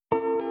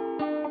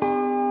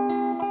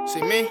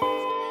See me?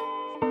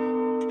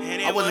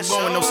 I wasn't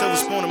born with no silver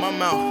spoon in my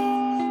mouth.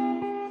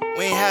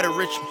 We ain't had a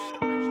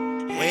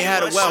Richmond. We ain't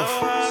had a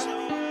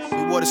wealth.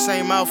 We wore the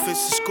same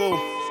outfits to school.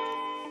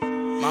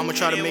 Mama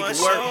tried to make it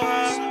work.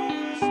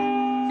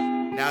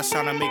 Now it's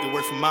time to make it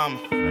work for mama.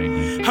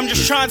 I'm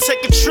just trying to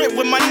take a trip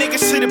with my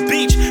niggas to the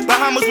beach.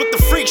 Bahamas with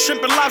the freaks,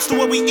 shrimp and lobster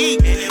what we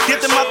eat. Get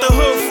them out the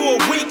hood for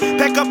a week.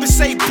 Back up and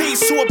say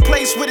peace to a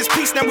place with it's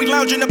peace. Now we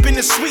lounging up in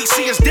the suite.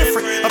 See, it's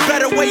different, a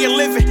better way of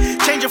living.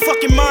 Change your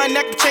fucking mind,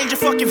 that can change your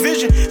fucking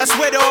vision. I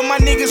swear to all my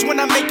niggas, when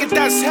I make it,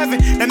 that's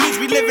heaven. That means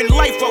we living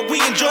life while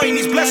we enjoying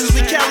these blessings.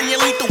 We carrying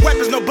lethal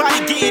weapons, nobody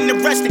getting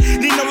arrested.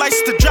 Need no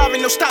license to drive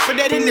and no stopping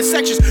at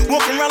intersections.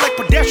 Walking around like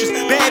pedestrians.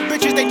 Bad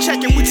bitches, they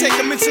checking. We take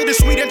them into the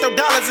suite and throw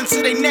dollars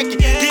into they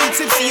naked. Getting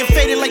tipsy and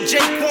faded like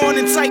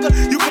Jaquan and Tiger.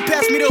 You can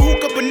pass me the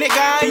hook up, a nigga,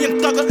 I am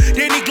thugger.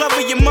 Danny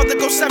Glover, your mother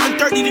go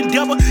 730 then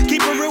double.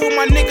 Keep it real with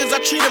my niggas, I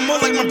treat them more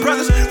like my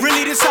brothers.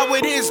 Really, this how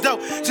it is though.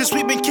 Since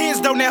we been kids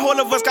though, now all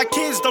of us got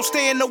kids though.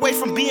 Staying away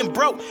from being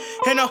broke.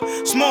 In a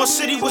small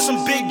city with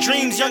some big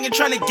dreams. Young and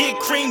trying to get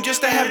cream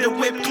just to have the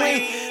whip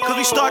clean. Cause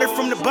we started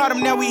from the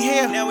bottom, now we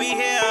here.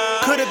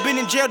 Could've been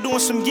in jail doing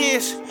some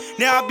years.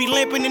 Now I be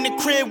lamping in the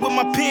crib with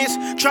my peers.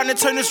 Trying to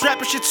turn this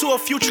rapping shit to a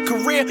future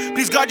career.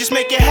 Please God, just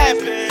make it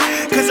happen.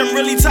 Cause I'm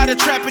really tired of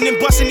trapping and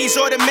busting these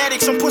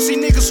automatics. Some pussy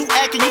niggas who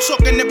acting. You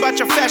talking about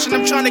your fashion,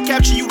 I'm trying to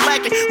capture you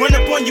lacking. Run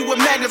up on you with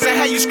magnets and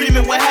how you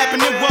screaming what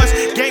happened. It was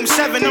game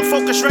 7, I'm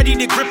focused, ready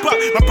to grip up.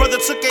 My brother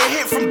took a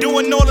hit from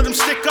doing all of them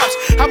stick ups.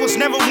 I was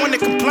never one to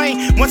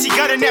complain. Once he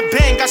got in that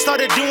bang, I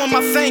started doing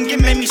my thing.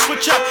 It made me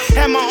switch up.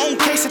 Had my own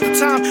case at the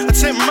time,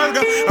 attempt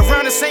murder.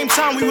 Around the same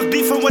time we was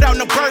beefing without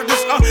no burgers.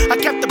 I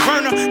kept the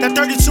burner, that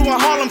 32 in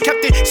Harlem,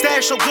 kept it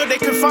stashed so good they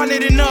couldn't find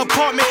it in the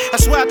apartment. I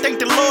swear I thank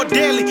the Lord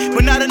daily,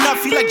 but not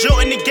enough. He like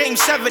Jordan in game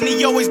 7,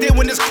 he always did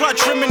when it's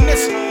clutch,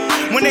 reminiscing.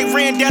 When they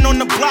ran down on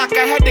the block,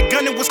 I had the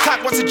gun, it was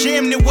cocked. Once a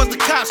jam, it was the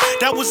cops.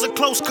 That was a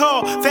close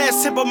call,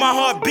 fast tip of my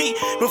heartbeat.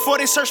 Before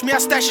they searched me, I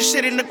stashed your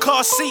shit in the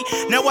car seat.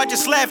 Now I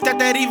just laughed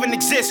that even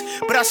exists,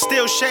 but I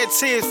still shed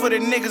tears for the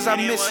niggas I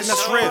miss, and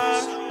that's real.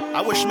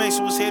 I wish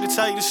Mason was here to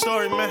tell you the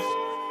story, man.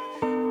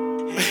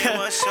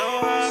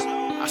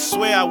 I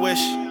swear I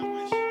wish.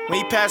 When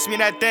he passed me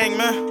that thing,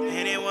 man,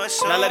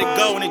 and I let it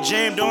go and it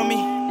jammed on me.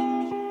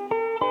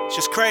 It's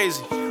just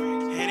crazy.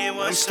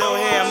 I'm still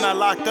here, I'm not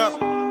locked up.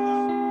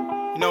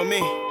 You know me,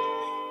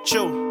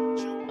 Chewiie.